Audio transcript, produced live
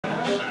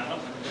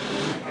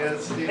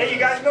Hey, you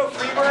guys know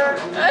Freebird?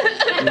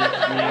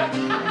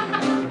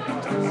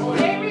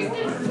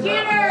 Davidson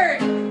Skinner!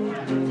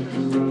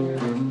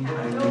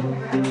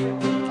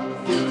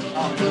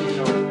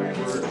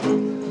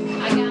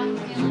 I got a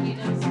feeling he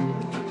does.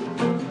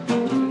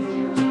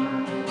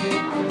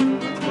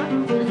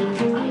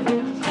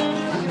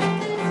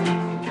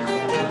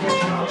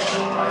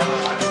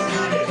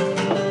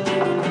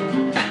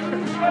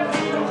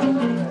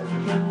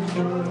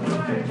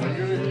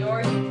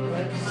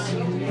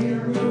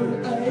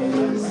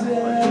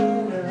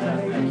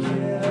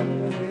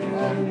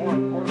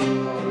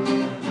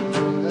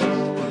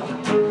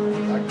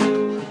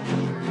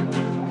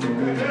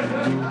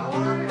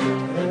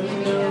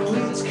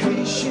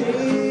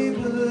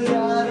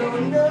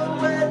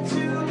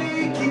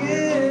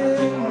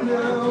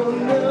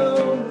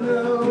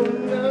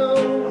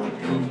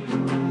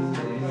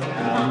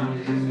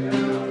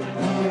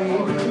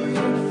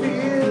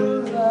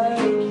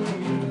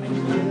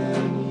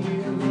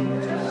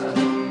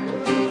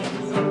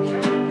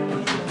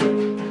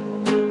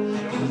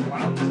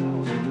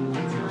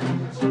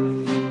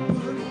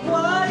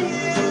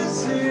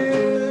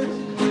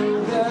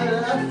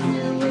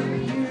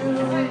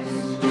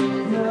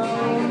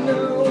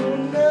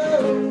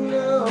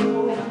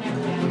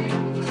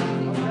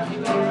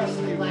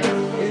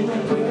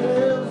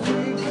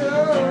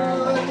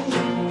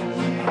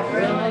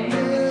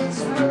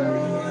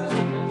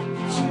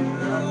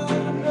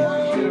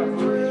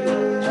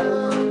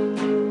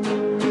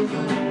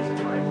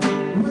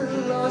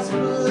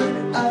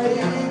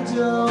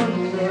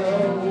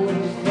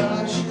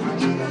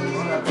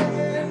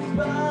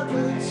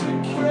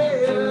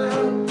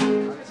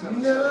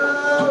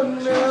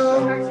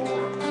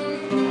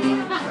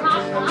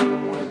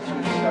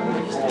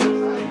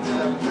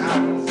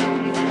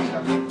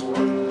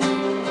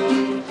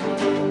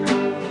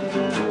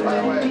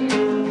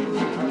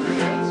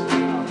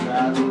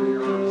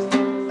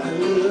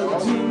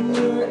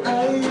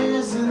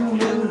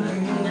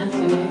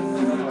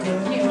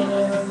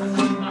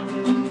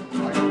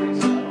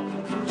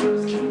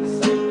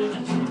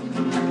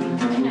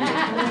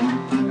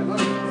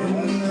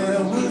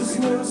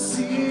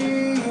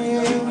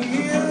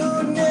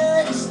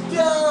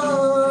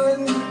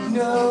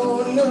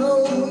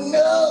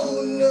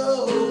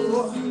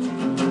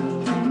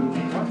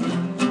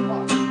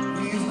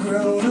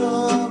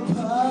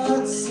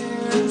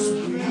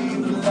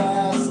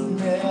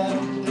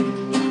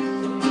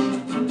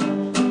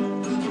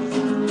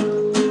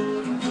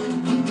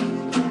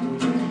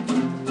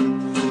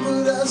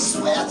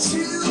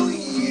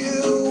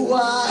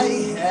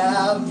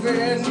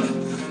 Haven't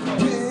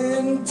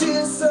been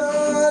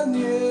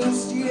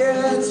dishonest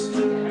yet.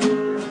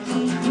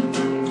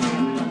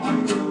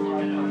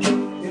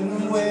 And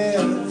where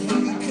have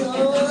we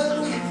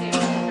gone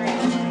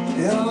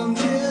on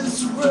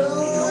this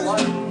road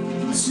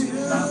to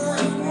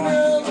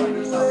nowhere?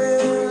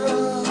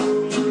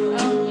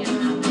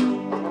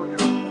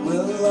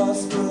 We're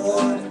lost,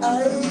 but I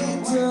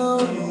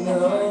don't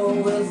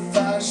know if I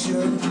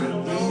should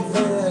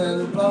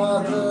even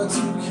bother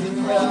to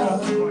care.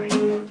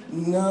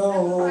 No,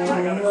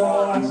 no.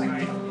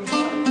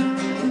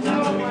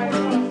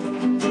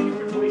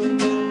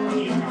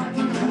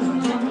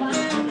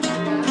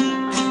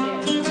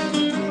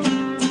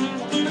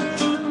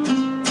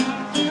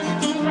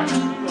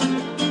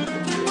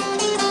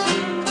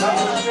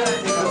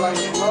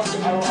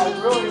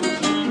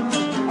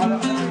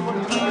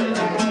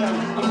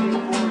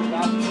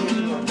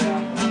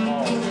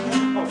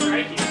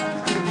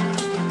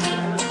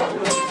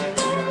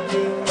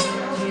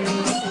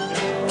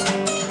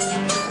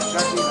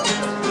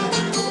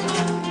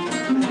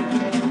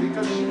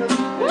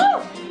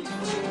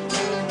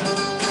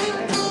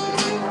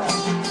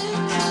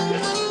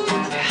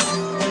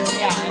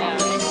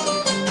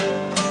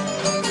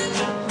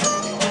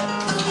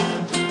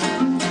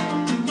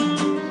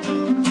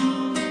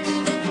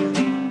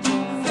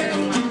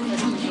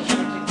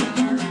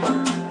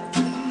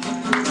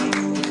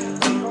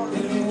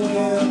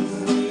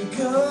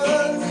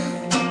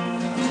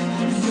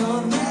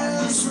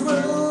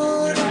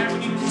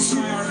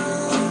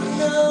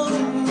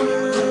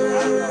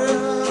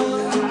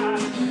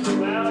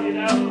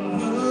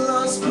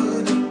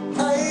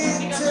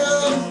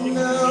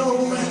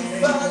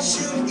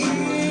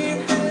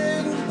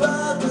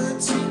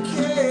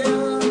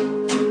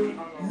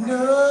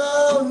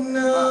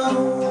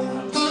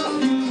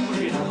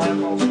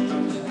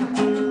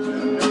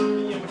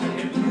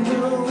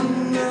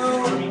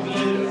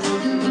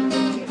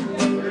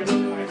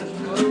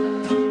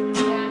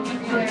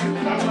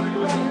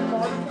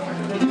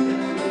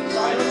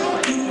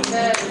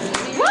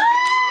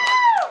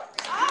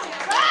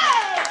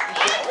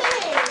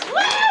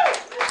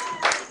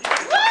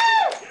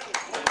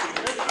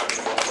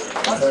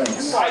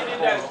 Thanks. I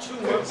did that 2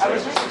 weeks ago. I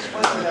was just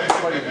explaining that to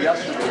everybody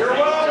yesterday. You're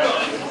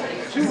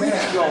welcome. 2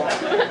 weeks ago.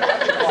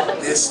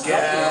 This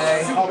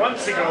guy. Oh,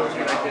 months ago is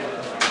when I did it.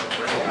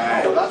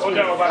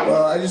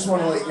 Well, I just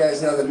want to let you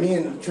guys know that me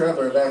and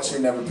Trevor have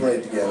actually never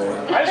played together.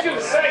 I was going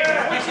to say,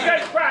 at least you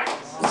guys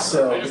practice.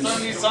 So I just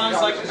learned these songs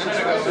like a minute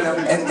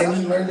ago. and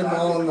he learned them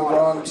all in the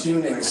wrong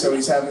tuning, so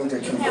he's having to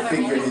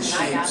configure his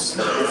shapes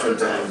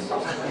differently.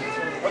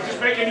 Let's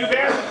just make a new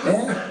band.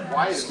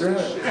 Yeah, screw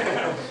it.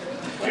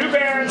 New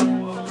band.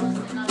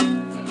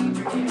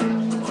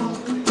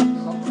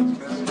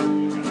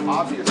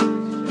 Obviously.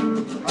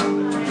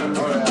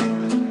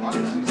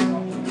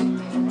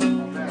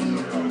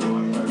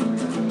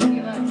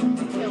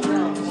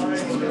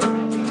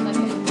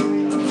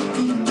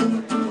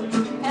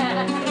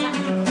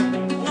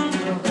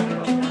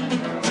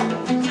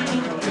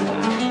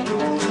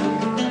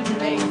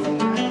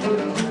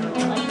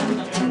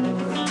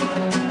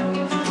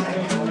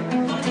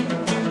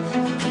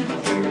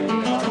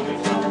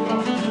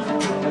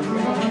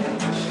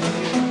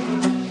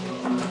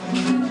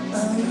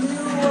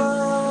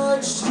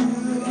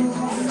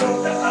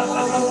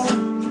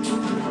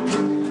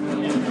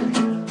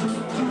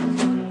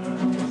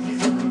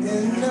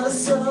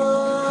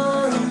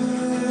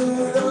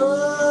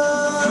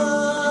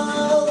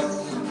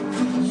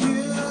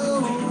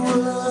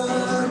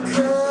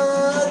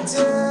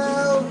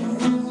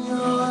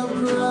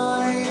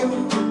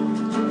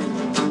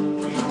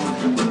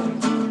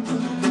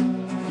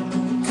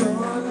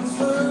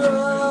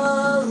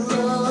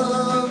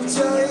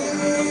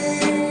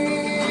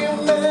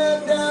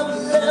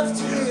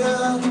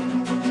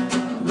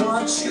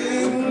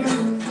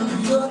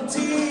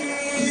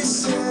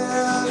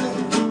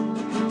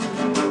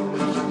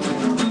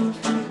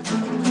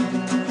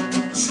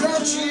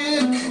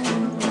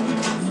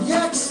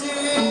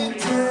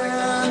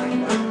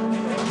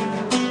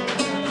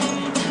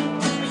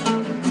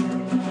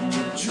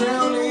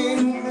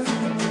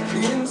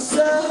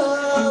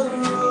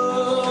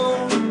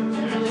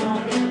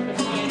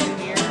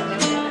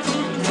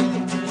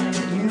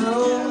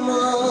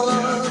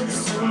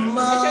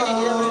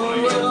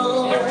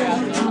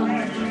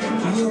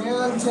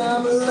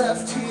 Time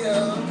left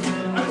here.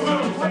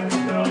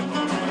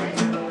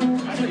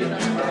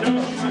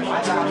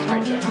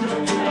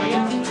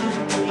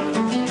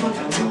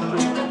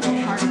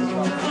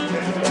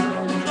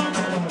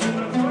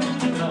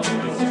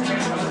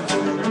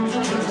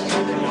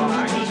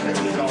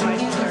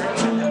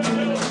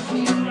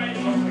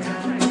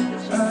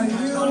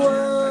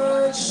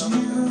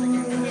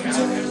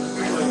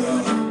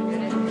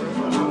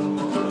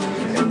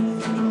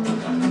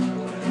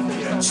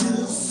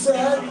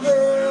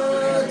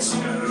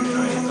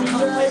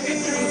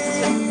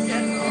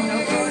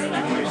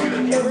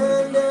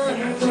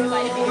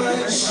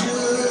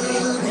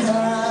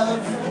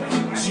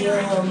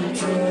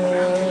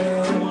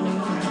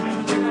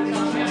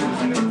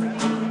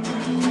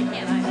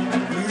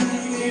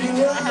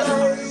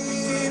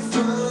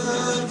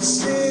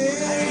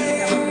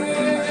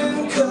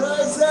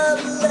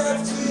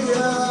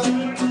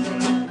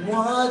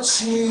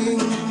 Watching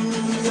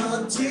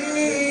your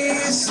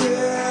descent,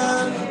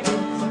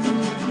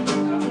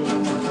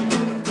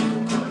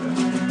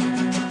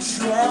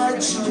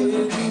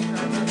 tragic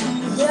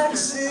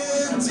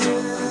accident,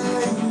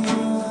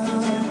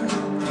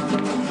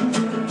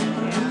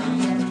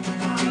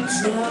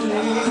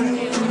 drowning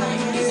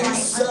in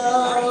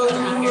sorrow.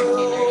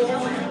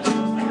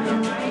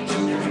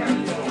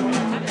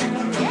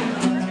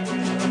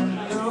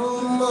 No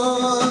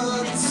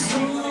more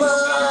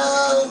tomorrow.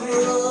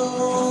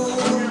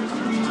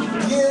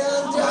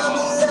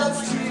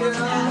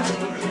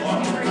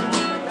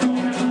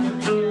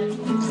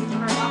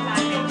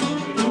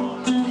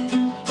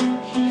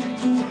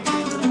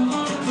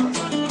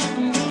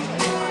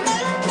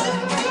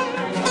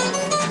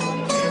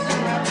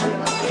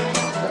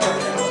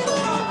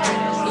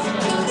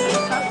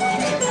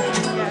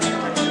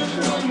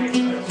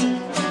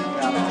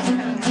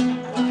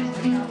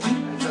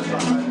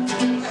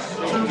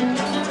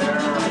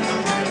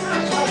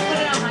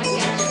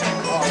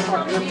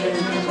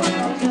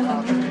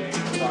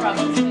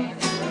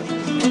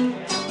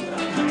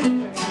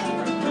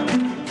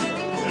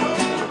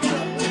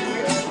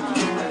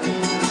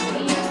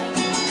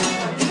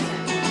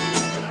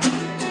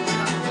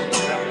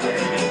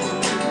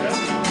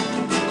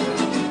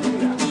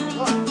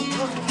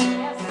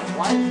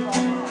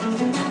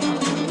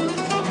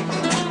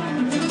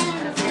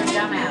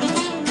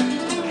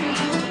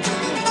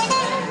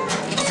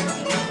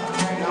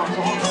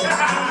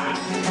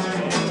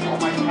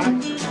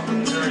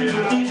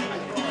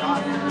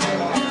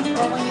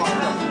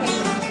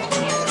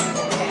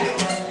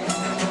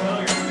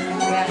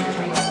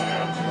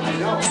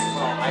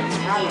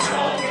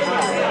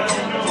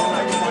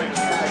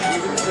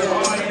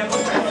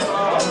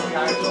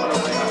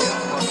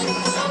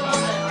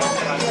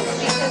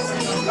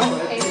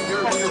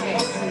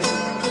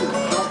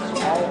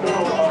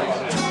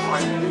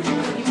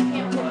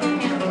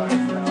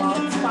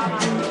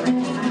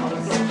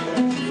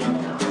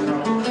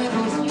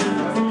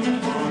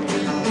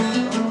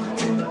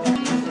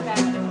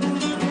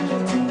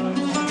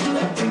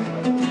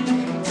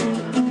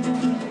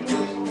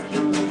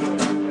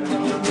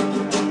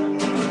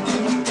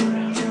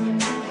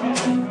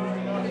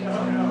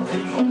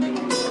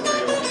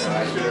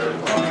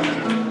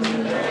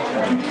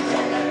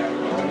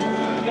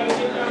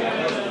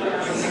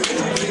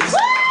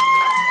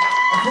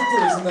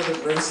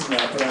 started racing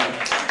that,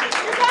 but